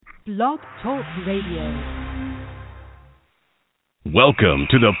Blog Talk Radio. Welcome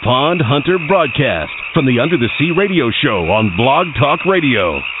to the Pond Hunter broadcast from the Under the Sea radio show on Blog Talk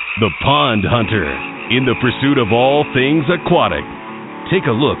Radio. The Pond Hunter, in the pursuit of all things aquatic. Take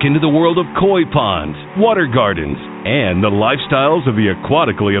a look into the world of koi ponds, water gardens, and the lifestyles of the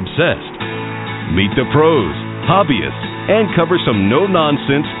aquatically obsessed. Meet the pros, hobbyists, and cover some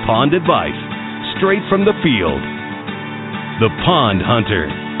no-nonsense pond advice straight from the field. The Pond Hunter,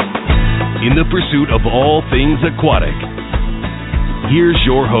 in the pursuit of all things aquatic. Here's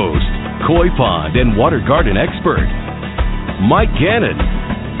your host, koi pond and water garden expert, Mike Gannon.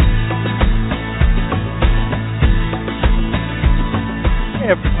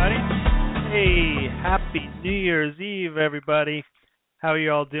 Hey, everybody. Hey, happy New Year's Eve, everybody. How are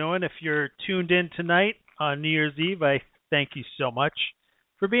you all doing? If you're tuned in tonight on New Year's Eve, I thank you so much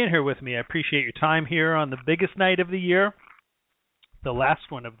for being here with me. I appreciate your time here on the biggest night of the year, the last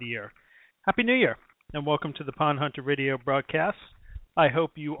one of the year. Happy New Year, and welcome to the Pond Hunter Radio broadcast. I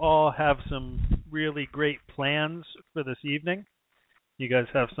hope you all have some really great plans for this evening. You guys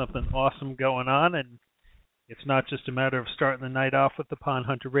have something awesome going on, and it's not just a matter of starting the night off with the Pond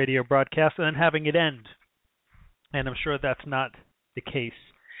Hunter Radio broadcast and then having it end. And I'm sure that's not the case.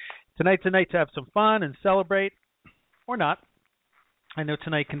 Tonight's a night to have some fun and celebrate, or not. I know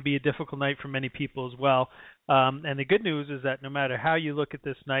tonight can be a difficult night for many people as well. And the good news is that no matter how you look at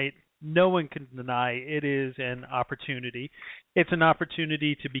this night, no one can deny it is an opportunity. It's an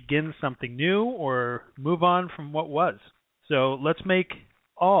opportunity to begin something new or move on from what was. So let's make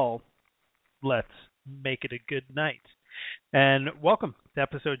it a good night. And welcome to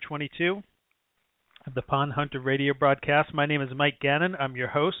episode 22 of the Pond Hunter Radio broadcast. My name is Mike Gannon. I'm your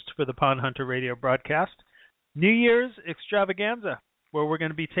host for the Pond Hunter Radio broadcast. New Year's extravaganza, where we're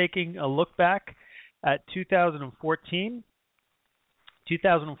going to be taking a look back at 2014.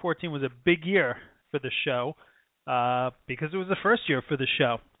 2014 was a big year for the show because it was the first year for the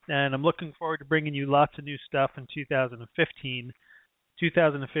show. And I'm looking forward to bringing you lots of new stuff in 2015.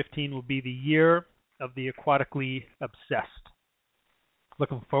 2015 will be the year of the aquatically obsessed.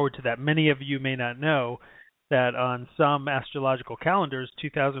 Looking forward to that. Many of you may not know that on some astrological calendars,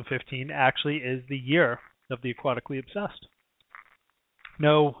 2015 actually is the year of the aquatically obsessed.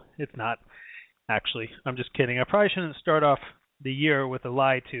 No, it's not, actually. I'm just kidding. I probably shouldn't start off the year with a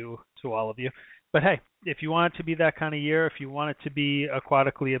lie to all of you. But hey, if you want it to be that kind of year, if you want it to be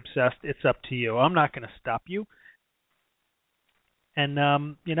aquatically obsessed, it's up to you. I'm not going to stop you. And,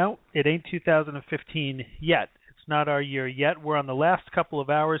 it ain't 2015 yet. It's not our year yet. We're on the last couple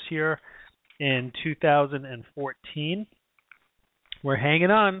of hours here in 2014. We're hanging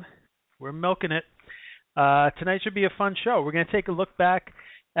on. We're milking it. Tonight should be a fun show. We're going to take a look back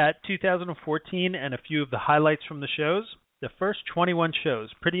at 2014 and a few of the highlights from the shows. The first 21 shows.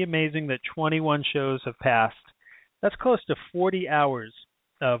 Pretty amazing that 21 shows have passed. That's close to 40 hours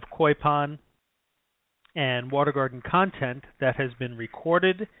of koi pond and water garden content that has been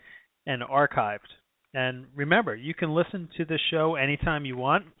recorded and archived. And remember, you can listen to this show anytime you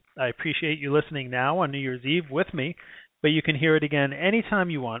want. I appreciate you listening now on New Year's Eve with me, but you can hear it again anytime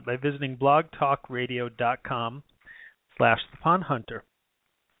you want by visiting blogtalkradio.com/thepondhunter.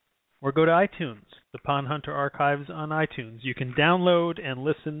 Or go to iTunes, the Pond Hunter Archives on iTunes. You can download and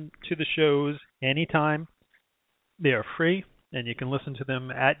listen to the shows anytime. They are free, and you can listen to them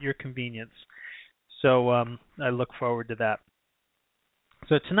at your convenience. So I look forward to that.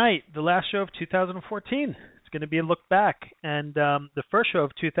 So tonight, the last show of 2014, it's going to be a look back. And the first show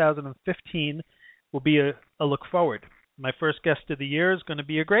of 2015 will be a look forward. My first guest of the year is going to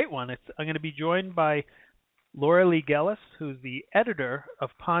be a great one. I'm going to be joined by Laura Lee Gellis, who's the editor of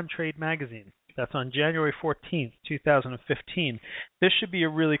Pond Trade Magazine. That's on January 14th, 2015. This should be a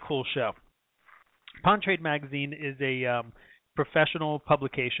really cool show. Pond Trade Magazine is a professional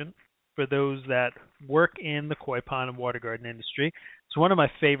publication for those that work in the koi pond and water garden industry. It's one of my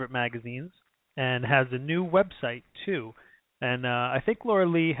favorite magazines and has a new website, too. And I think Laura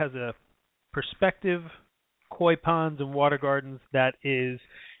Lee has a perspective koi ponds and water gardens that is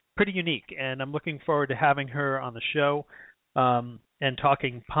pretty unique, and I'm looking forward to having her on the show and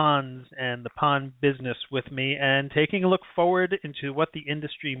talking ponds and the pond business with me and taking a look forward into what the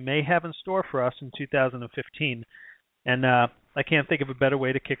industry may have in store for us in 2015. And I can't think of a better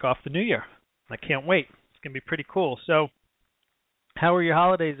way to kick off the new year. I can't wait. It's going to be pretty cool. So how were your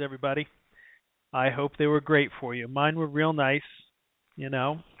holidays, everybody? I hope they were great for you. Mine were real nice,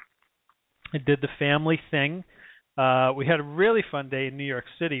 I did the family thing. We had a really fun day in New York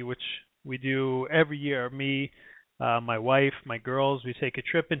City, which we do every year. Me, my wife, my girls, we take a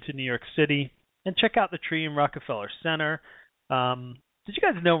trip into New York City and check out the tree in Rockefeller Center. Did you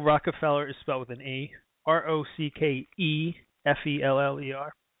guys know Rockefeller is spelled with an E? Rockefeller.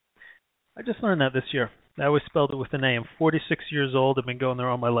 I just learned that this year. I always spelled it with an A. I'm 46 years old. I've been going there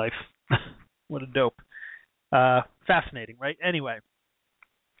all my life. What a dope. Fascinating, right? Anyway,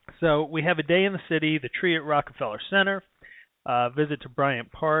 so we have a day in the city, the tree at Rockefeller Center, visit to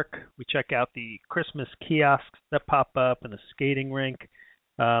Bryant Park. We check out the Christmas kiosks that pop up and a skating rink,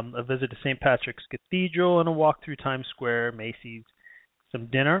 a visit to St. Patrick's Cathedral, and a walk through Times Square, Macy's, some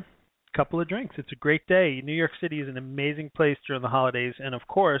dinner, a couple of drinks. It's a great day. New York City is an amazing place during the holidays, and of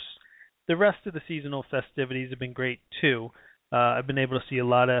course, the rest of the seasonal festivities have been great too. I've been able to see a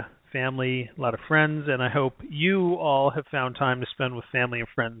lot of family, a lot of friends, and I hope you all have found time to spend with family and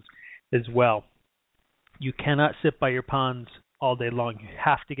friends as well. You cannot sit by your ponds all day long. You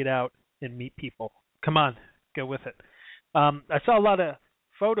have to get out and meet people. Come on, go with it. I saw a lot of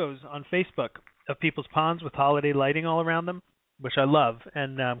photos on Facebook of people's ponds with holiday lighting all around them, which I love,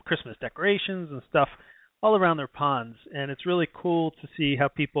 and Christmas decorations and stuff all around their ponds. And it's really cool to see how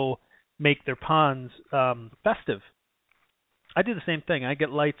people make their ponds festive. I do the same thing. I get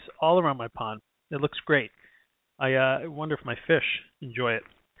lights all around my pond. It looks great. I wonder if my fish enjoy it.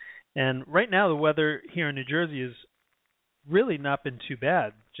 And right now the weather here in New Jersey has really not been too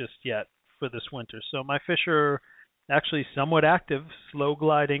bad just yet for this winter. So my fish are actually somewhat active, slow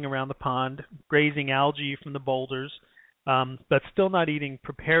gliding around the pond, grazing algae from the boulders, but still not eating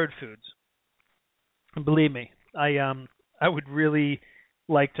prepared foods. And believe me, I would really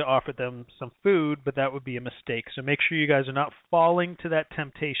like to offer them some food, but that would be a mistake. So make sure you guys are not falling to that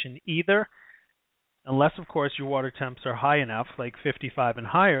temptation either. Unless, of course, your water temps are high enough, like 55 and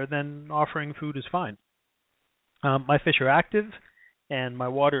higher, then offering food is fine. My fish are active, and my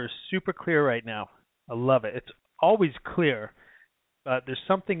water is super clear right now. I love it. It's always clear, but there's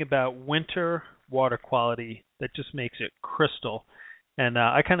something about winter water quality that just makes it crystal. And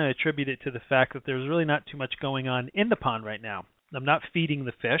I kind of attribute it to the fact that there's really not too much going on in the pond right now. I'm not feeding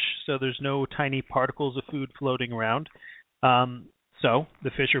the fish, so there's no tiny particles of food floating around. So the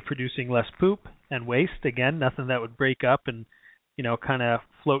fish are producing less poop and waste. Again, nothing that would break up and, kind of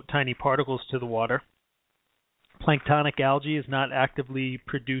float tiny particles to the water. Planktonic algae is not actively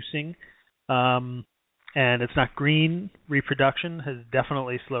producing, and it's not green. Reproduction has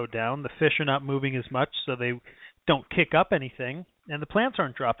definitely slowed down. The fish are not moving as much, so they don't kick up anything, and the plants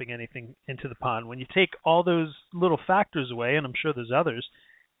aren't dropping anything into the pond. When you take all those little factors away, and I'm sure there's others,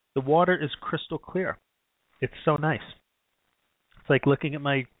 the water is crystal clear. It's so nice. It's like looking at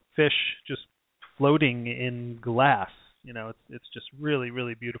my fish just floating in glass. It's just really,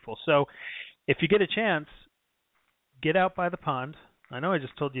 really beautiful. So if you get a chance, get out by the pond. I know I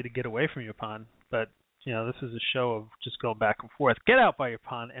just told you to get away from your pond, but this is a show of just going back and forth. Get out by your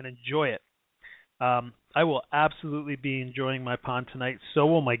pond and enjoy it. I will absolutely be enjoying my pond tonight. So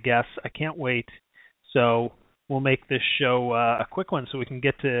will my guests. I can't wait. So we'll make this show a quick one so we can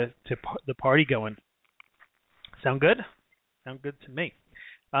get to the party going. Sound good? Sound good to me.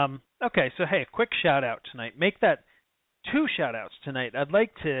 Okay, so hey, a quick shout out tonight. Make that 2 shout outs tonight. I'd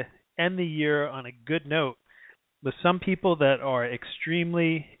like to end the year on a good note with some people that are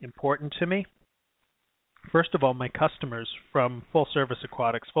extremely important to me. First of all, my customers from Full Service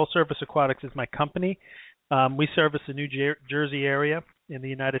Aquatics. Full Service Aquatics is my company. We service the New Jersey area in the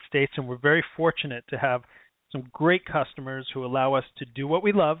United States, and we're very fortunate to have some great customers who allow us to do what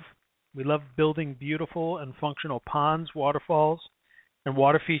we love. We love building beautiful and functional ponds, waterfalls, and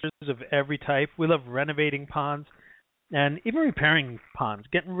water features of every type. We love renovating ponds and even repairing ponds,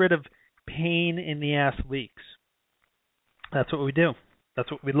 getting rid of pain-in-the-ass leaks. That's what we do. That's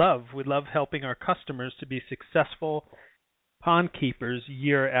what we love. We love helping our customers to be successful pond keepers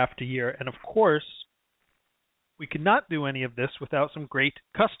year after year. And of course, we could not do any of this without some great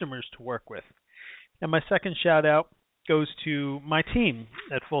customers to work with. And my second shout out goes to my team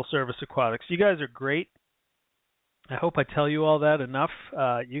at Full Service Aquatics. You guys are great. I hope I tell you all that enough.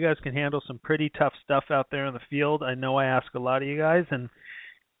 You guys can handle some pretty tough stuff out there in the field. I know I ask a lot of you guys, and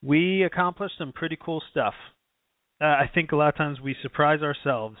we accomplish some pretty cool stuff. I think a lot of times we surprise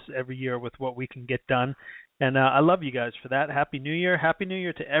ourselves every year with what we can get done. And I love you guys for that. Happy New Year. Happy New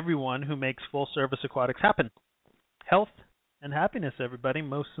Year to everyone who makes Full Service Aquatics happen. Health and happiness, everybody,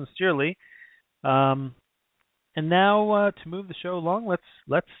 most sincerely. And now to move the show along,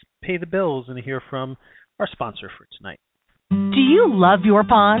 let's pay the bills and hear from our sponsor for tonight. Do you love your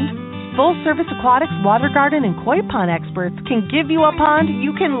pond? Full Service Aquatics water garden and koi pond experts can give you a pond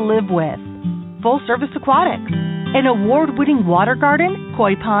you can live with. Full Service Aquatics, an award-winning water garden,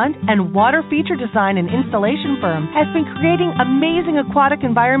 koi pond, and water feature design and installation firm, has been creating amazing aquatic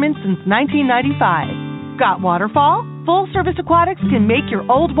environments since 1995. Got waterfall? Full Service Aquatics can make your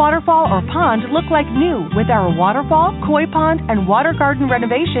old waterfall or pond look like new with our waterfall, koi pond, and water garden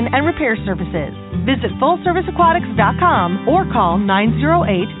renovation and repair services. Visit FullServiceAquatics.com or call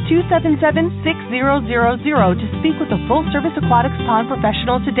 908-277-6000 to speak with a Full Service Aquatics pond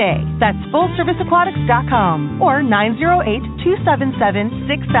professional today. That's FullServiceAquatics.com or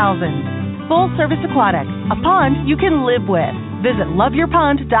 908-277-6000. Full Service Aquatics, a pond you can live with. Visit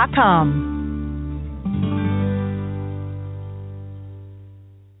LoveYourPond.com.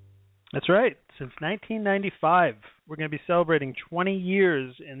 That's right. Since 1995, we're going to be celebrating 20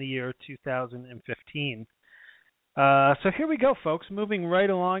 years in the year 2015. So here we go, folks, moving right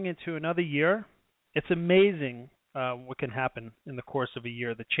along into another year. It's amazing what can happen in the course of a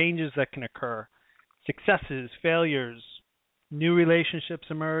year, the changes that can occur, successes, failures, new relationships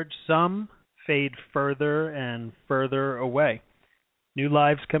emerge, some fade further and further away. New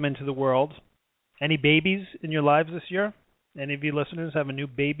lives come into the world. Any babies in your lives this year? Any of you listeners have a new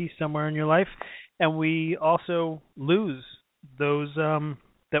baby somewhere in your life? And we also lose those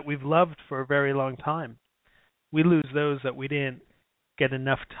that we've loved for a very long time. We lose those that we didn't get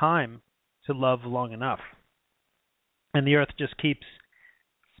enough time to love long enough. And the earth just keeps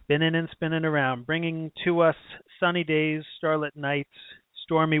spinning and spinning around, bringing to us sunny days, starlit nights,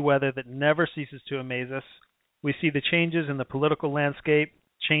 stormy weather that never ceases to amaze us. We see the changes in the political landscape,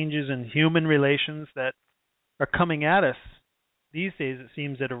 changes in human relations that are coming at us. These days, it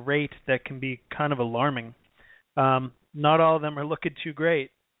seems at a rate that can be kind of alarming. Not all of them are looking too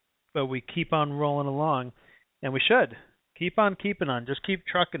great, but we keep on rolling along, and we should. Keep on keeping on. Just keep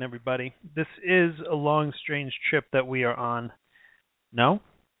trucking, everybody. This is a long, strange trip that we are on. No?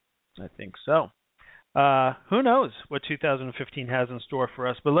 I think so. Who knows what 2015 has in store for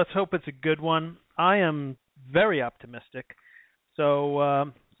us, but let's hope it's a good one. I am very optimistic.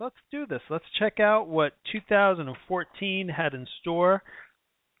 So let's do this. Let's check out what 2014 had in store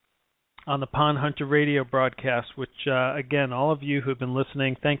on the Pond Hunter radio broadcast, which, again, all of you who have been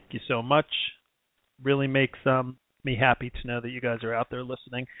listening, thank you so much. Really makes me happy to know that you guys are out there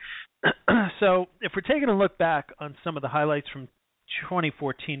listening. So if we're taking a look back on some of the highlights from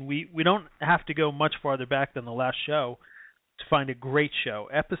 2014, we don't have to go much farther back than the last show to find a great show.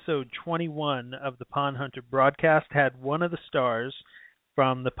 Episode 21 of the Pond Hunter broadcast had one of the stars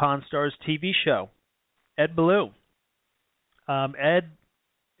from the Pond Stars TV show, Ed Ballou. Ed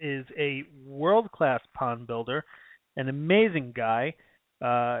is a world-class pond builder, an amazing guy,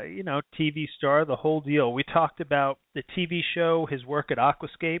 TV star, the whole deal. We talked about the TV show, his work at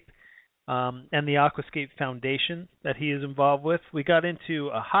Aquascape, and the Aquascape Foundation that he is involved with. We got into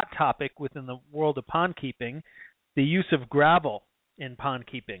a hot topic within the world of pond keeping, the use of gravel in pond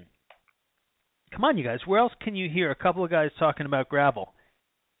keeping. Come on, you guys. Where else can you hear a couple of guys talking about gravel?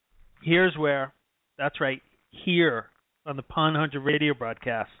 Here's where, that's right, here on the Pond Hunter radio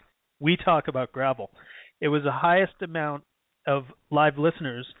broadcast, we talk about gravel. It was the highest amount of live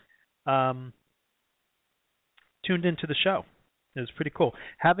listeners tuned into the show. It was pretty cool.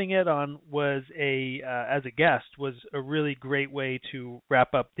 Having Ed on was as a guest was a really great way to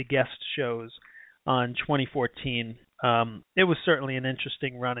wrap up the guest shows on 2014. It was certainly an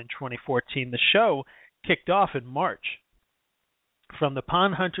interesting run in 2014. The show kicked off in March from the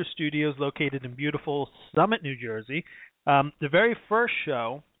Pond Hunter Studios located in beautiful Summit, New Jersey. The very first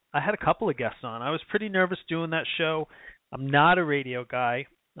show, I had a couple of guests on. I was pretty nervous doing that show. I'm not a radio guy.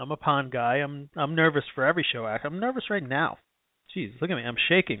 I'm a pond guy. I'm nervous for every show. I'm nervous right now. Jeez, look at me. I'm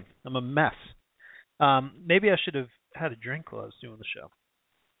shaking. I'm a mess. Maybe I should have had a drink while I was doing the show.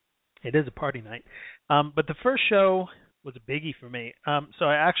 It is a party night. But the first show was a biggie for me. So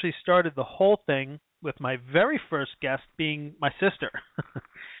I actually started the whole thing with my very first guest being my sister.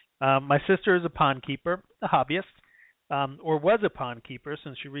 My sister is a pond keeper, a hobbyist, or was a pond keeper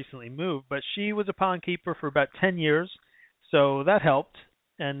since she recently moved. But she was a pond keeper for about 10 years, so that helped.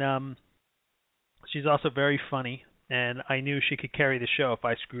 And she's also very funny, and I knew she could carry the show if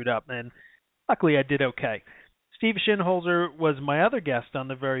I screwed up. And luckily I did okay. Steve Schinholzer was my other guest on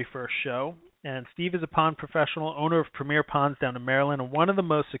the very first show, and Steve is a pond professional, owner of Premier Ponds down in Maryland, and one of the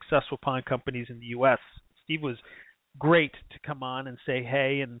most successful pond companies in the U.S. Steve was great to come on and say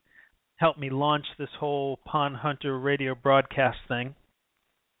hey and help me launch this whole Pond Hunter radio broadcast thing.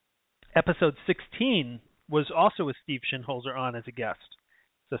 Episode 16 was also with Steve Schinholzer on as a guest.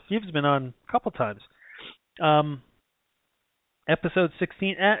 So Steve's been on a couple times. Episode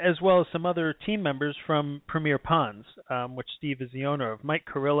 16, as well as some other team members from Premier Ponds, which Steve is the owner of. Mike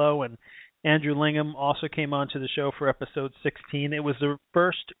Carrillo and Andrew Lingham also came on to the show for episode 16. It was the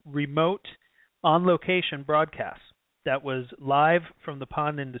first remote, on-location broadcast that was live from the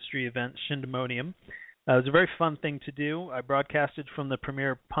pond industry event, Shindemonium. It was a very fun thing to do. I broadcasted from the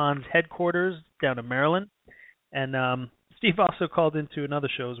Premier Ponds headquarters down in Maryland, and Steve also called into another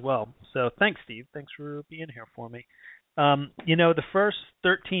show as well. So thanks, Steve. Thanks for being here for me. The first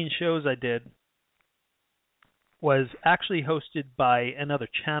 13 shows I did was actually hosted by another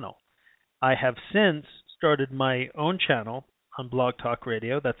channel. I have since started my own channel on Blog Talk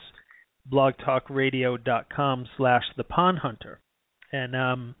Radio. That's blogtalkradio.com/thepondhunter. And,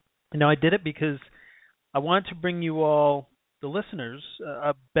 I did it because I wanted to bring you all, the listeners,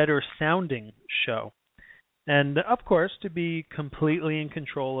 a better sounding show. And, of course, to be completely in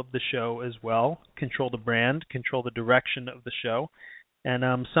control of the show as well, control the brand, control the direction of the show.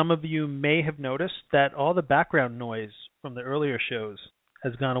 And some of you may have noticed that all the background noise from the earlier shows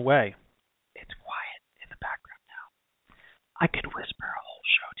has gone away. It's quiet in the background now. I could whisper a whole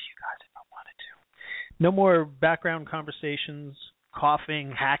show to you guys if I wanted to. No more background conversations,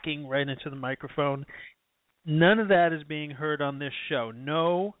 coughing, hacking right into the microphone. None of that is being heard on this show.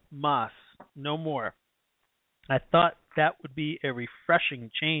 No mas, no more. I thought that would be a refreshing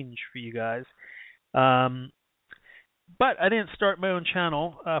change for you guys. But I didn't start my own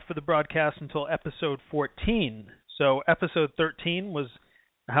channel for the broadcast until episode 14. So episode 13 was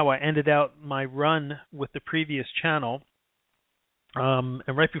how I ended out my run with the previous channel. And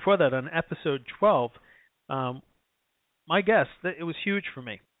right before that, on episode 12, my guess, it was huge for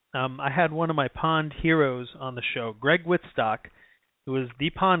me. I had one of my pond heroes on the show, Greg Whitstock, who was the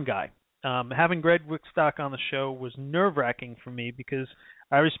pond guy. Having Greg Whitstock on the show was nerve-wracking for me because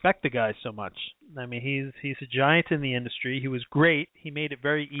I respect the guy so much. I mean, he's a giant in the industry. He was great. He made it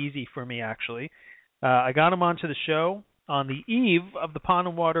very easy for me, actually. I got him onto the show on the eve of the pond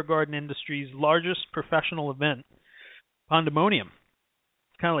and water garden industry's largest professional event, Pondemonium.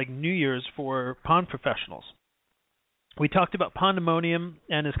 It's kind of like New Year's for pond professionals. We talked about Pondemonium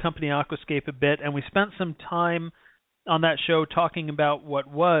and his company Aquascape a bit, and we spent some time on that show talking about what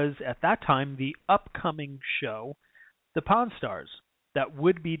was, at that time, the upcoming show, The Pond Stars, that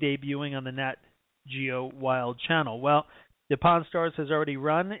would be debuting on the Nat Geo Wild channel. Well, The Pond Stars has already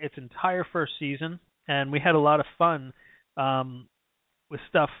run its entire first season, and we had a lot of fun with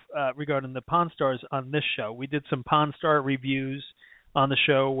stuff regarding the Pond Stars on this show. We did some Pond Star reviews on the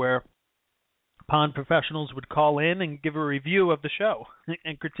show where pond professionals would call in and give a review of the show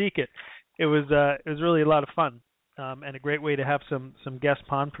and critique it. It was really a lot of fun. And a great way to have some guest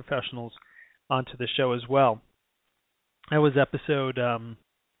pond professionals onto the show as well. That was episode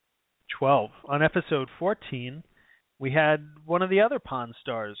 12. On episode 14, we had one of the other pond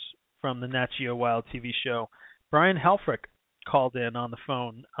stars from the Nat Geo Wild TV show. Brian Helfrich called in on the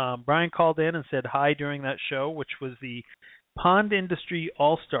phone. Brian called in and said hi during that show, which was the Pond Industry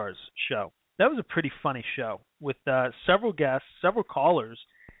All-Stars show. That was a pretty funny show with several guests, several callers.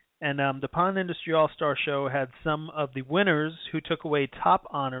 And the Pond Industry All-Star Show had some of the winners who took away top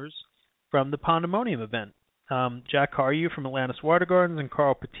honors from the Pondemonium event. Jack Haryu from Atlantis Water Gardens and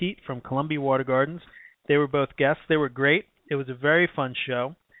Carl Petit from Columbia Water Gardens. They were both guests. They were great. It was a very fun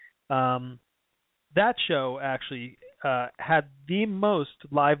show. That show actually had the most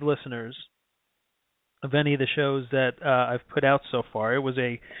live listeners of any of the shows that I've put out so far. It was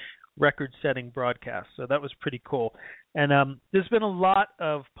a record-setting broadcast, so that was pretty cool. And there's been a lot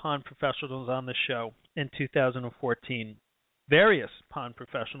of pond professionals on the show in 2014. Various pond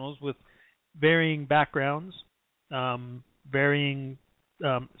professionals with varying backgrounds, varying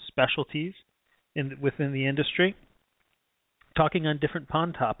specialties within the industry, talking on different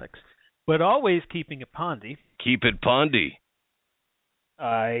pond topics, but always keeping it pondy. Keep it pondy.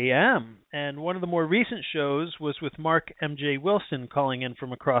 I am. And one of the more recent shows was with Mark M.J. Wilson calling in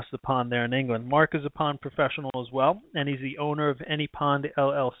from across the pond there in England. Mark is a pond professional as well, and he's the owner of Any Pond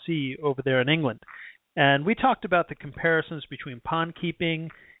LLC over there in England. And we talked about the comparisons between pond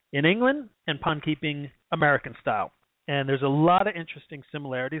keeping in England and pond keeping American style. And there's a lot of interesting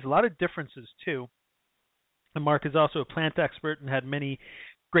similarities, a lot of differences too. And Mark is also a plant expert and had many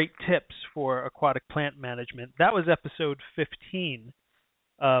great tips for aquatic plant management. That was episode 15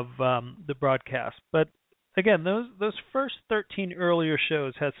 of the broadcast. But again, those first 13 earlier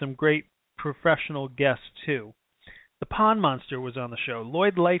shows had some great professional guests too. The Pond Monster was on the show,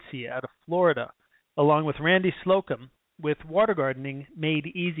 Lloyd Lightsey out of Florida, along with Randy Slocum with Water Gardening Made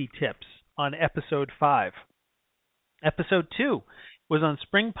Easy Tips on episode 5. Episode 2 was on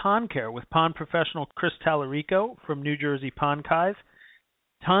spring pond care with pond professional Chris Tallarico from New Jersey Pond Kive.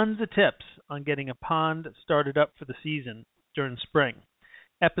 Tons of tips on getting a pond started up for the season during spring.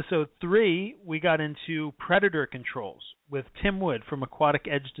 Episode 3, we got into predator controls with Tim Wood from Aquatic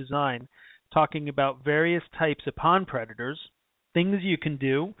Edge Design, talking about various types of pond predators, things you can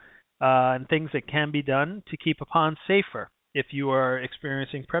do, and things that can be done to keep a pond safer if you are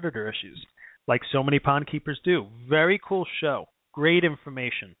experiencing predator issues, like so many pond keepers do. Very cool show. Great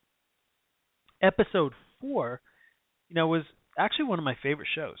information. Episode 4, was actually one of my favorite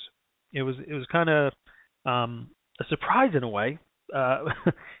shows. It was kind of a surprise in a way.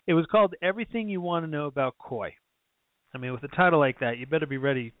 It was called Everything You Want to Know About Koi. I mean, with a title like that, you better be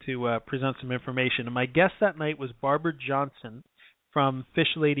ready to present some information. And my guest that night was Barbara Johnson from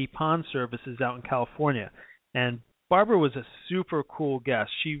Fish Lady Pond Services out in California. And Barbara was a super cool guest.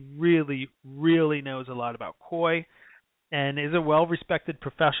 She really, really knows a lot about koi and is a well-respected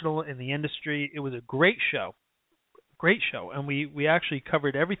professional in the industry. It was a great show. Great show. And we actually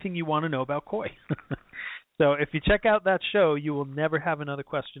covered everything you want to know about koi. So if you check out that show, you will never have another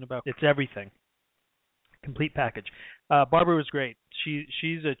question about it. It's everything. Complete package. Barbara was great.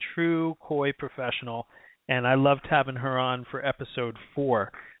 She's a true koi professional, and I loved having her on for episode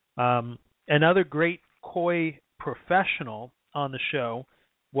 4. Another great koi professional on the show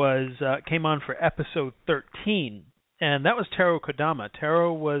came on for episode 13, and that was Taro Kodama.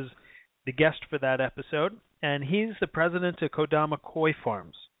 Taro was the guest for that episode, and he's the president of Kodama Koi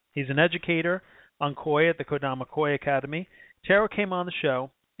Farms. He's an educator on koi at the Kodama Koi Academy. Taro came on the show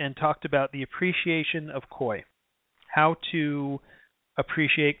and talked about the appreciation of koi. How to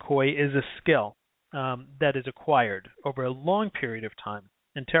appreciate koi is a skill that is acquired over a long period of time.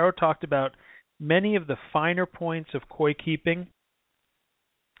 And Taro talked about many of the finer points of koi keeping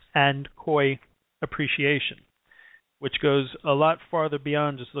and koi appreciation, which goes a lot farther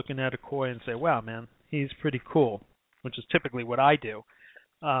beyond just looking at a koi and say, wow, man, he's pretty cool, which is typically what I do.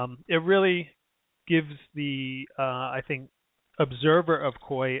 It really gives the, I think, observer of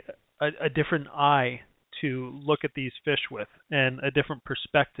koi a different eye to look at these fish with and a different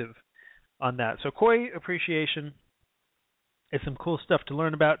perspective on that. So koi appreciation is some cool stuff to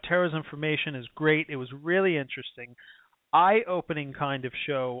learn about. Tara's information is great. It was really interesting, eye-opening kind of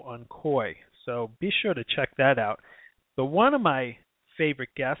show on koi. So be sure to check that out. But one of my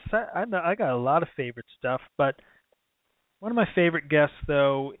favorite guests, I got a lot of favorite stuff, but one of my favorite guests,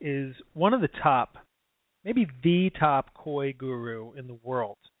 though, is one of the top, maybe the top koi guru in the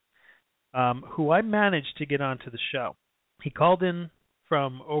world, who I managed to get onto the show. He called in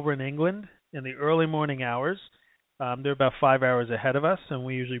from over in England in the early morning hours. They're about 5 hours ahead of us, and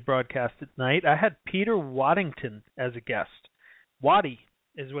we usually broadcast at night. I had Peter Waddington as a guest. Waddy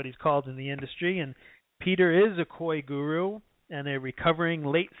is what he's called in the industry, and Peter is a koi guru and a recovering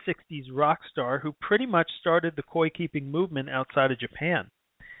late 60s rock star who pretty much started the koi keeping movement outside of Japan.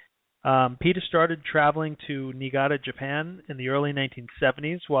 Peter started traveling to Niigata, Japan in the early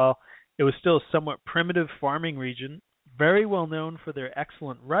 1970s while it was still a somewhat primitive farming region, very well known for their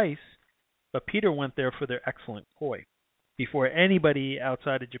excellent rice, but Peter went there for their excellent koi before anybody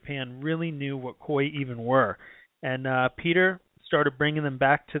outside of Japan really knew what koi even were. And Peter started bringing them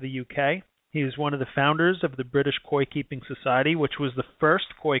back to the UK. He was one of the founders of the British Koi Keeping Society, which was the first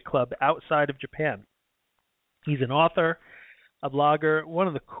koi club outside of Japan. He's an author, a blogger, one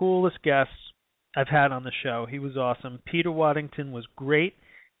of the coolest guests I've had on the show. He was awesome. Peter Waddington was great,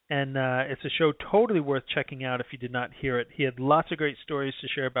 and it's a show totally worth checking out if you did not hear it. He had lots of great stories to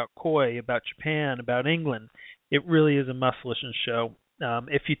share about koi, about Japan, about England. It really is a must-listen show.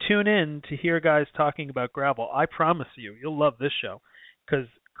 If you tune in to hear guys talking about gravel, I promise you'll love this show because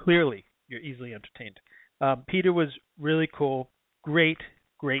clearly you're easily entertained. Peter was really cool. Great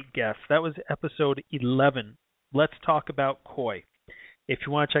guest. That was episode 11. Let's talk about koi. If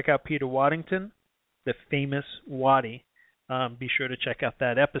you want to check out Peter Waddington, the famous Waddy, be sure to check out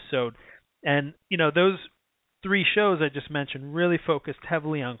that episode. And, those 3 shows I just mentioned really focused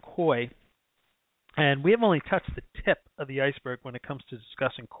heavily on koi. And we have only touched the tip of the iceberg when it comes to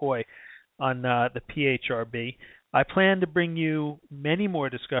discussing koi on the PHRB. I plan to bring you many more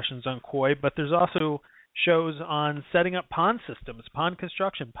discussions on koi, but there's also shows on setting up pond systems, pond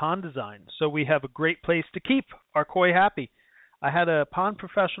construction, pond design, so we have a great place to keep our koi happy. I had a pond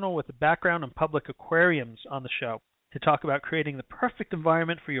professional with a background in public aquariums on the show to talk about creating the perfect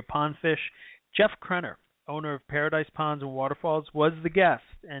environment for your pond fish. Jeff Krenner, owner of Paradise Ponds and Waterfalls, was the guest,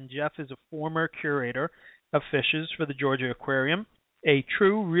 and Jeff is a former curator of fishes for the Georgia Aquarium, a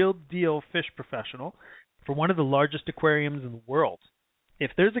true, real-deal fish professional for one of the largest aquariums in the world.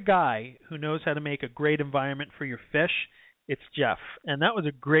 If there's a guy who knows how to make a great environment for your fish, it's Jeff. And that was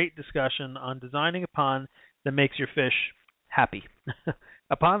a great discussion on designing a pond that makes your fish happy.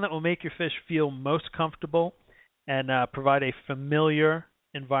 A pond that will make your fish feel most comfortable and provide a familiar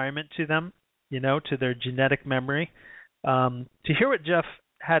environment to them, to their genetic memory. To hear what Jeff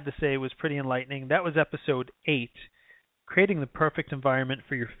had to say was pretty enlightening. That was episode 8. creating the perfect environment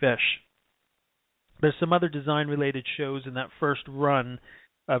for your fish. There's some other design-related shows in that first run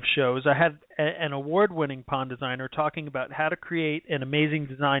of shows. I had an award-winning pond designer talking about how to create an amazing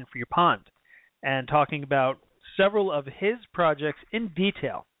design for your pond and talking about several of his projects in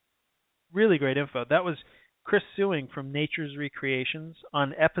detail. Really great info. That was Chris Sewing from Nature's Recreations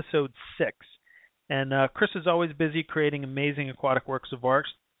on episode 6. And Chris is always busy creating amazing aquatic works of art,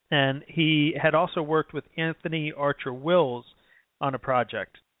 and he had also worked with Anthony Archer Wills on a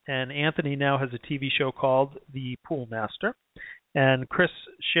project. And Anthony now has a TV show called The Pool Master. And Chris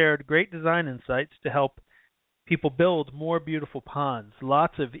shared great design insights to help people build more beautiful ponds.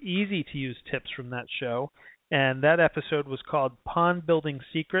 Lots of easy-to-use tips from that show. And that episode was called Pond Building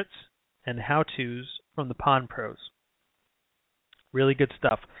Secrets and How-Tos from the Pond Pros. Really good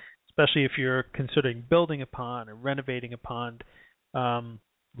stuff, especially if you're considering building a pond or renovating a pond.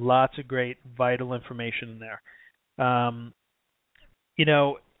 Lots of great, vital information in there.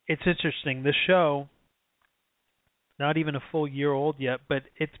 It's interesting. This show, not even a full year old yet, but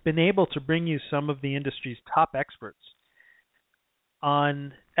it's been able to bring you some of the industry's top experts.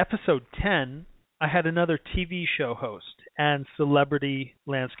 On episode 10, I had another TV show host and celebrity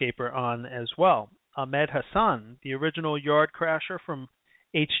landscaper on as well. Ahmed Hassan, the original yard crasher from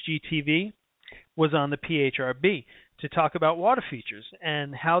HGTV, was on the PHRB to talk about water features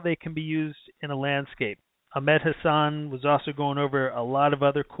and how they can be used in a landscape. Ahmed Hassan was also going over a lot of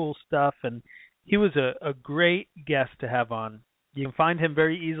other cool stuff, and he was a great guest to have on. You can find him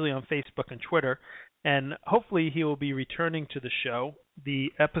very easily on Facebook and Twitter, and hopefully he will be returning to the show.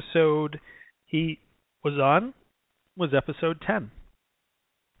 The episode he was on was episode 10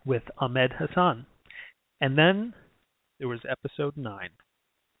 with Ahmed Hassan. And then there was episode 9.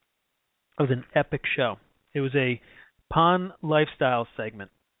 It was an epic show. It was a pond lifestyle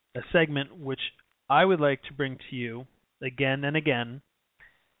segment, a segment which I would like to bring to you again and again and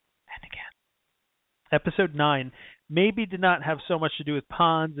again. Episode 9 maybe did not have so much to do with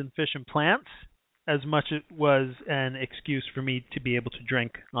ponds and fish and plants as much as it was an excuse for me to be able to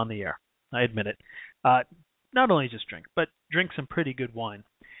drink on the air. I admit it. Not only just drink, but drink some pretty good wine.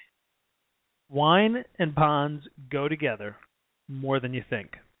 Wine and ponds go together more than you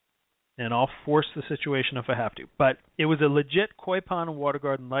think. And I'll force the situation if I have to. But it was a legit koi pond and water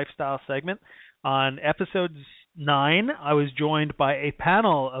garden lifestyle segment. On episode 9, I was joined by a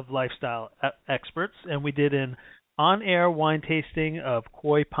panel of lifestyle experts, and we did an on-air wine tasting of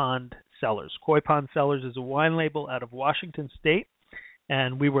Koi Pond Cellars. Koi Pond Cellars is a wine label out of Washington State,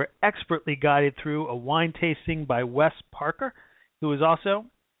 and we were expertly guided through a wine tasting by Wes Parker, who is also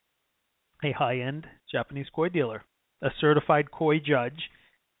a high-end Japanese koi dealer, a certified koi judge,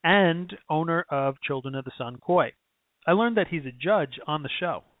 and owner of Children of the Sun Koi. I learned that he's a judge on the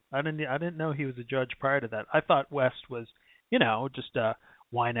show. I didn't know he was a judge prior to that. I thought West was, just a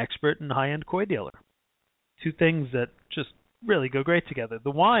wine expert and high-end koi dealer. Two things that just really go great together.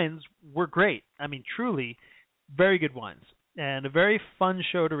 The wines were great. I mean, truly very good wines. And a very fun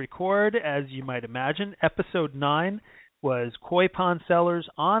show to record, as you might imagine. Episode 9 was Koi Pond Cellars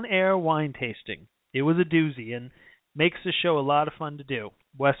on-air wine tasting. It was a doozy and makes the show a lot of fun to do.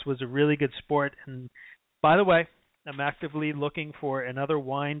 Wes was a really good sport. And by the way, I'm actively looking for another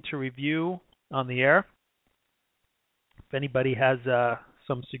wine to review on the air. If anybody has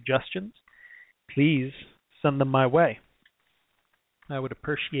some suggestions, please send them my way. I would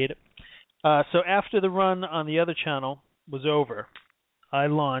appreciate it. So after the run on the other channel was over, I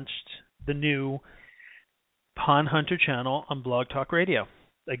launched the new Pond Hunter channel on Blog Talk Radio.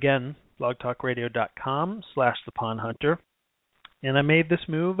 Again, blogtalkradio.com/thepondhunter. And I made this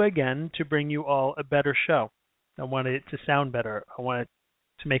move again to bring you all a better show. I wanted it to sound better. I wanted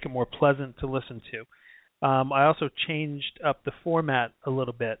to make it more pleasant to listen to. I also changed up the format a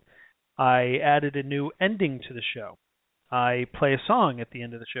little bit. I added a new ending to the show. I play a song at the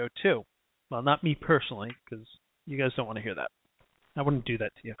end of the show, too. Well, not me personally, because you guys don't want to hear that. I wouldn't do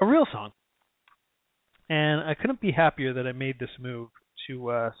that to you. A real song. And I couldn't be happier that I made this move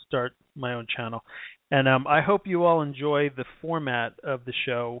to start my own channel. And I hope you all enjoy the format of the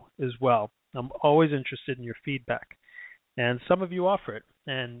show as well. I'm always interested in your feedback. And some of you offer it.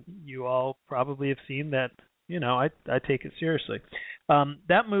 And you all probably have seen that, I take it seriously.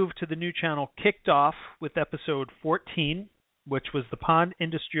 That move to the new channel kicked off with episode 14, which was the Pond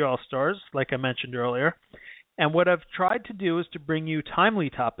Industry All-Stars, like I mentioned earlier. And what I've tried to do is to bring you timely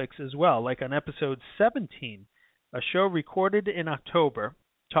topics as well, like on episode 17, a show recorded in October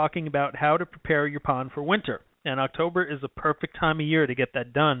talking about how to prepare your pond for winter. And October is the perfect time of year to get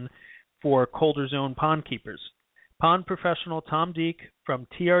that done for colder zone pond keepers. Pond professional Tom Deek from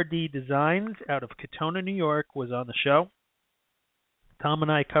TRD Designs out of Katona, New York, was on the show. Tom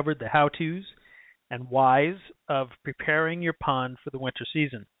and I covered the how-tos and whys of preparing your pond for the winter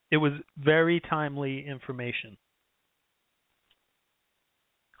season. It was very timely information.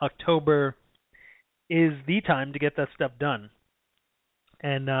 October is the time to get that stuff done.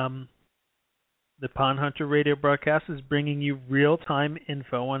 And the Pond Hunter radio broadcast is bringing you real-time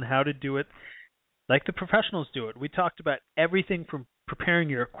info on how to do it like the professionals do it. We talked about everything from preparing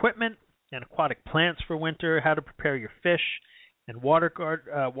your equipment and aquatic plants for winter, how to prepare your fish, and water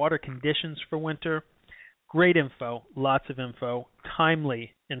conditions for winter. Great info, lots of info,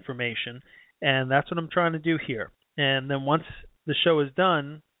 timely information, and that's what I'm trying to do here. And then once the show is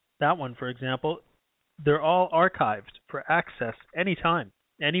done, that one, for example, they're all archived for access anytime,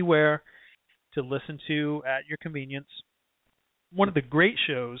 anywhere, to listen to at your convenience. One of the great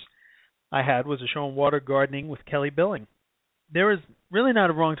shows I had was a show on water gardening with Kelly Billing. There is really not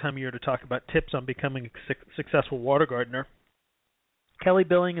a wrong time of year to talk about tips on becoming a successful water gardener. Kelly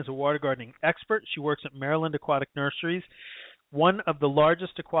Billing is a water gardening expert. She works at Maryland Aquatic Nurseries, one of the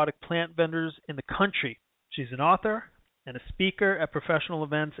largest aquatic plant vendors in the country. She's an author and a speaker at professional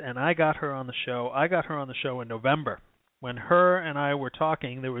events, and I got her on the show. I got her on the show in November. When her and I were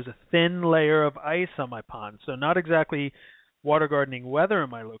talking, there was a thin layer of ice on my pond, so not exactly water gardening weather in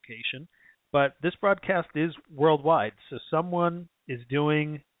my location, but this broadcast is worldwide, so someone is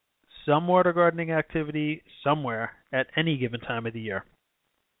doing some water gardening activity somewhere at any given time of the year.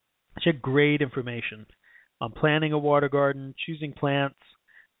 She had great information on planning a water garden, choosing plants.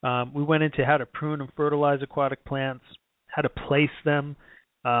 We went into how to prune and fertilize aquatic plants, how to place them,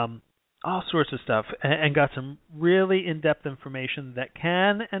 all sorts of stuff, and got some really in-depth information that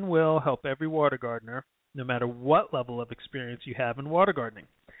can and will help every water gardener, no matter what level of experience you have in water gardening.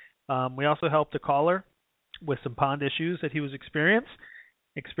 We also helped a caller with some pond issues that he was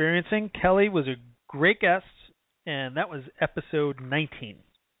experiencing. Kelly was a great guest, and that was episode 19.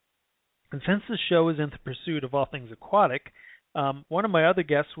 And since the show is in the pursuit of all things aquatic, one of my other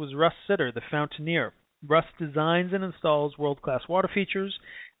guests was Russ Sitter, the Fountaineer. Russ designs and installs world-class water features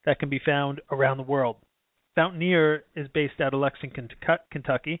that can be found around the world. Fountaineer is based out of Lexington,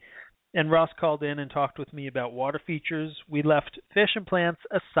 Kentucky, and Ross called in and talked with me about water features. We left fish and plants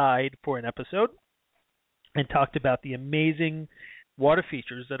aside for an episode and talked about the amazing water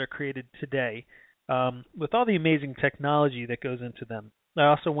features that are created today with all the amazing technology that goes into them. I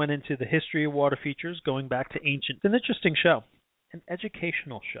also went into the history of water features going back to ancient. It's an interesting show, an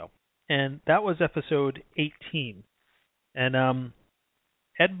educational show, and that was episode 18. And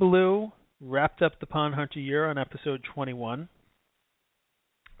Ed Blue wrapped up the Pond Hunter year on episode 21.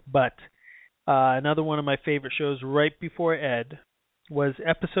 But another one of my favorite shows right before Ed was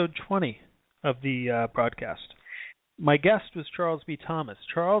episode 20 of the broadcast. My guest was Charles B. Thomas.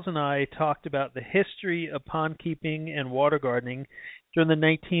 Charles and I talked about the history of pond keeping and water gardening during the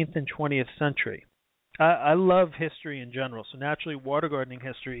 19th and 20th century. I love history in general, so naturally water gardening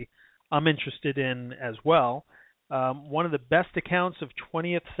history I'm interested in as well. One of the best accounts of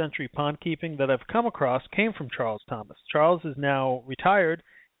 20th century pond keeping that I've come across came from Charles Thomas. Charles is now retired,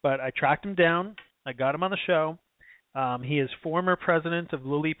 but I tracked him down. I got him on the show. He is former president of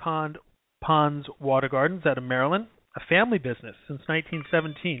Lily Ponds Water Gardens out of Maryland, a family business since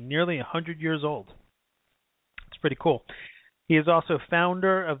 1917, nearly 100 years old. It's pretty cool. He is also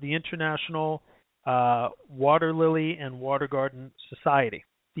founder of the International Water Lily and Water Garden Society,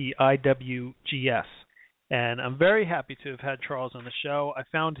 the IWGS. And I'm very happy to have had Charles on the show. I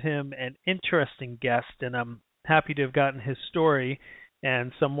found him an interesting guest, and I'm happy to have gotten his story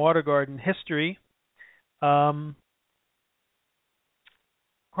and some water garden history chronicled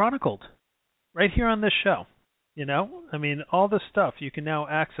right here on this show. You know, I mean, all this stuff you can now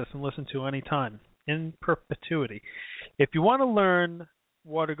access and listen to anytime in perpetuity. If you want to learn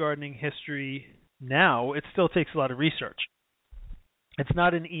water gardening history now, it still takes a lot of research. It's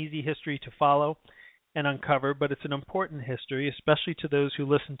not an easy history to follow and uncover, but it's an important history, especially to those who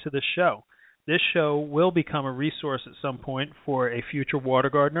listen to this show. This show will become a resource at some point for a future water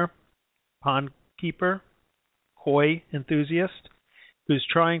gardener, pond keeper, koi enthusiast who's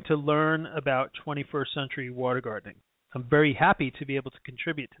trying to learn about 21st century water gardening. I'm very happy to be able to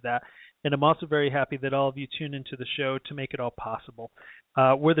contribute to that, and I'm also very happy that all of you tune into the show to make it all possible.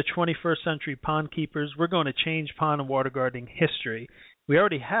 We're the 21st century pond keepers. We're going to change pond and water gardening history. We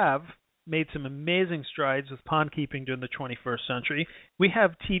already have made some amazing strides with pond keeping during the 21st century. We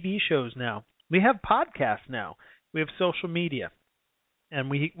have TV shows now. We have podcasts now. We have social media. And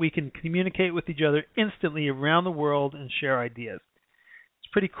we can communicate with each other instantly around the world and share ideas.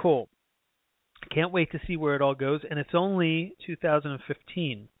 It's pretty cool. Can't wait to see where it all goes, and it's only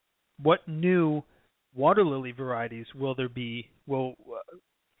 2015. What new water lily varieties will we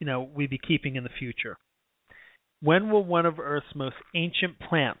be keeping in the future? When will one of Earth's most ancient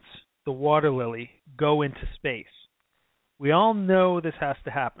plants, the water lily, go into space? We all know this has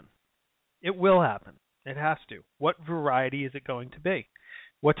to happen. It will happen. It has to. What variety is it going to be?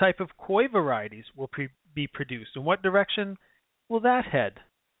 What type of koi varieties will be produced? In what direction will that head?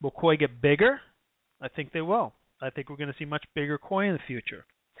 Will koi get bigger? I think they will. I think we're going to see much bigger koi in the future.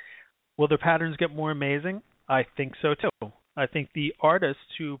 Will their patterns get more amazing? I think so too. I think the artists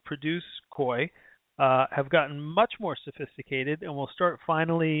who produce koi have gotten much more sophisticated, and we'll start but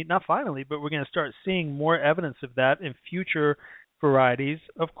we're going to start seeing more evidence of that in future varieties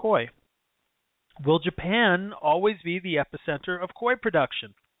of koi. Will Japan always be the epicenter of koi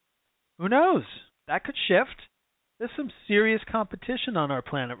production? Who knows? That could shift. There's some serious competition on our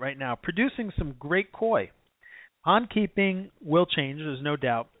planet right now, producing some great koi. Pond keeping will change, there's no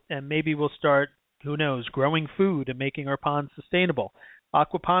doubt, and maybe we'll start, who knows, growing food and making our ponds sustainable.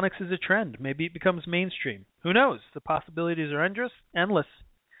 Aquaponics is a trend. Maybe it becomes mainstream. Who knows? The possibilities are endless.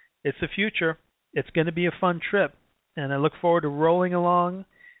 It's the future. It's going to be a fun trip, and I look forward to rolling along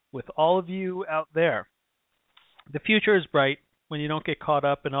with all of you out there. The future is bright when you don't get caught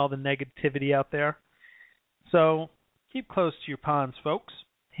up in all the negativity out there. So keep close to your ponds, folks.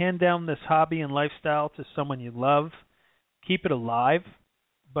 Hand down this hobby and lifestyle to someone you love. Keep it alive.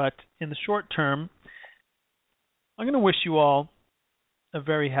 But in the short term, I'm going to wish you all a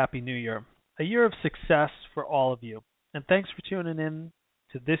very happy new year. A year of success for all of you. And thanks for tuning in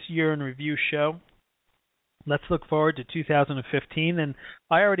to this Year in Review show. Let's look forward to 2015. And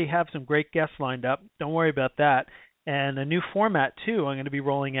I already have some great guests lined up. Don't worry about that. And a new format, too, I'm going to be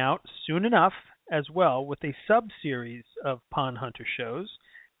rolling out soon enough as well with a sub-series of Pond Hunter shows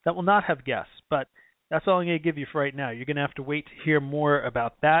that will not have guests. But that's all I'm going to give you for right now. You're going to have to wait to hear more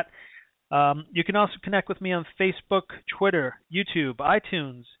about that. You can also connect with me on Facebook, Twitter, YouTube,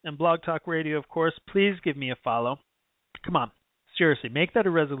 iTunes, and Blog Talk Radio, of course. Please give me a follow. Come on. Seriously, make that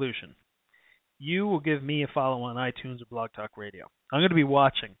a resolution. You will give me a follow on iTunes or Blog Talk Radio. I'm going to be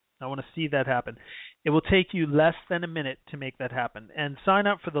watching. I want to see that happen. It will take you less than a minute to make that happen. And sign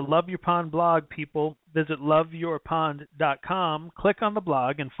up for the Love Your Pond blog, people. Visit loveyourpond.com, click on the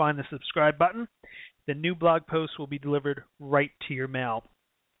blog, and find the subscribe button. The new blog posts will be delivered right to your mail.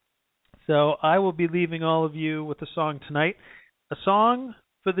 So I will be leaving all of you with a song tonight, a song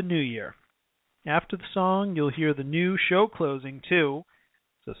for the new year. After the song, you'll hear the new show closing, too.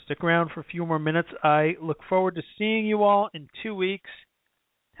 So stick around for a few more minutes. I look forward to seeing you all in 2 weeks.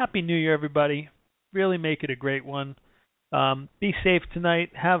 Happy New Year, everybody. Really make it a great one. Be safe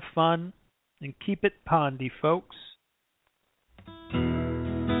tonight. Have fun. And keep it pondy, folks.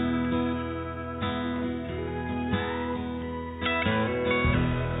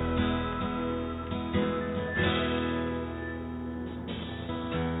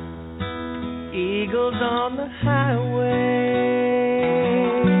 Eagles on the highway,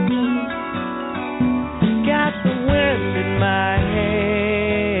 got the wind in my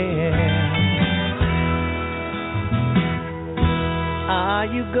hair. Are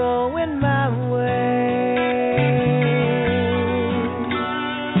you going my way,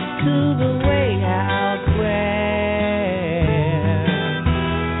 to the way out where?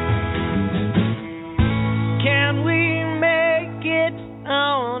 Can we make it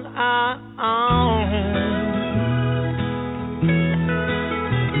on our own?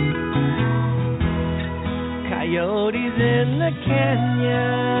 Coyotes in the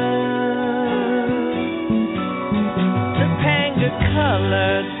canyon,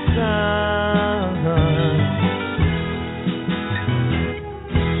 Topanga-colored sun.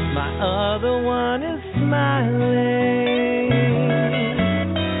 My other one is smiling.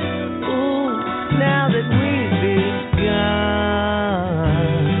 Ooh, now that we've begun,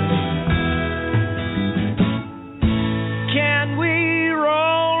 can we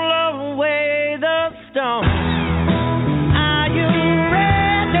roll away the storm? Are you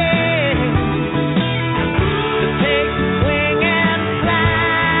ready to take wing and fly?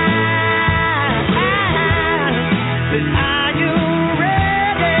 But are you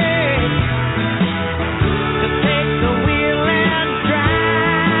ready to take the wheel and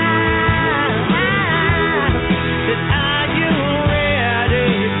drive? But are you ready,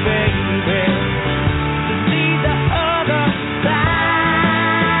 baby, to see the other side?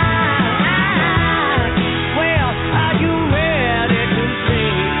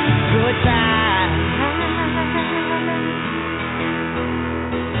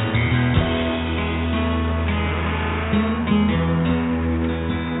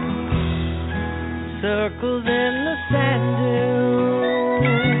 circles in the sand dunes,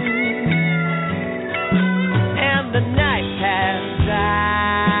 and the night has died.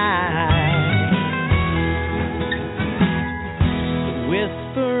 The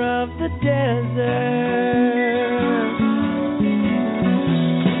whisper of the desert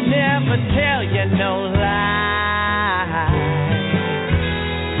never tell you no lie.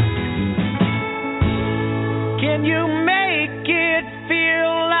 Can you make it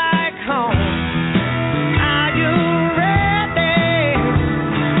feel like home? Are you ready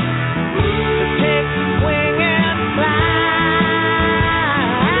to take wing and fly?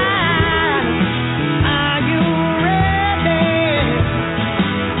 Are you ready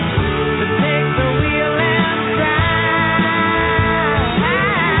to take the wheel and drive?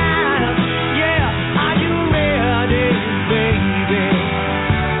 Yeah, are you ready, baby,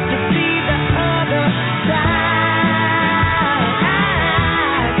 to see the other side?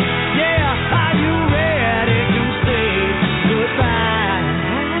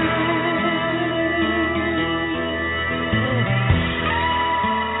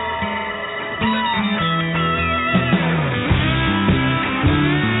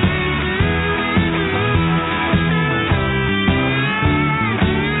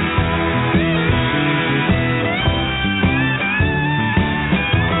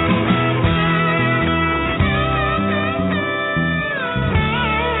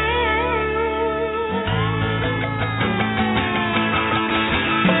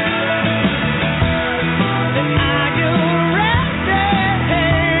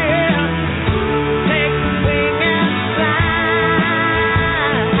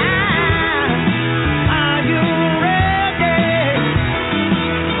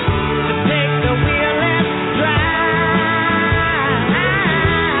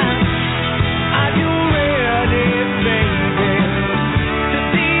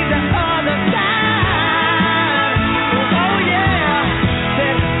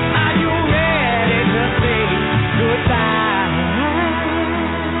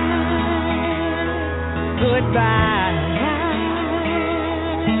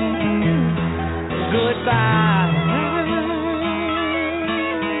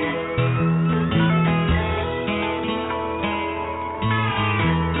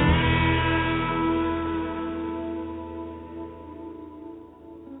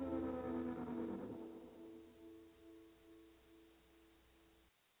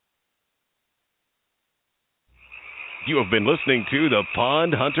 You have been listening to the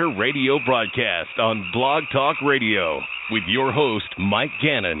Pond Hunter radio broadcast on Blog Talk Radio with your host, Mike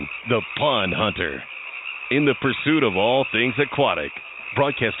Gannon, the Pond Hunter. In the pursuit of all things aquatic,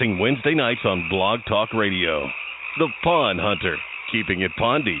 broadcasting Wednesday nights on Blog Talk Radio. The Pond Hunter, keeping it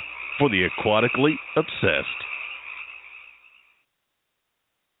pondy for the aquatically obsessed.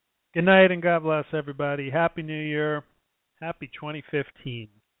 Good night and God bless everybody. Happy New Year. Happy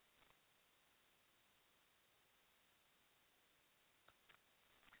 2015.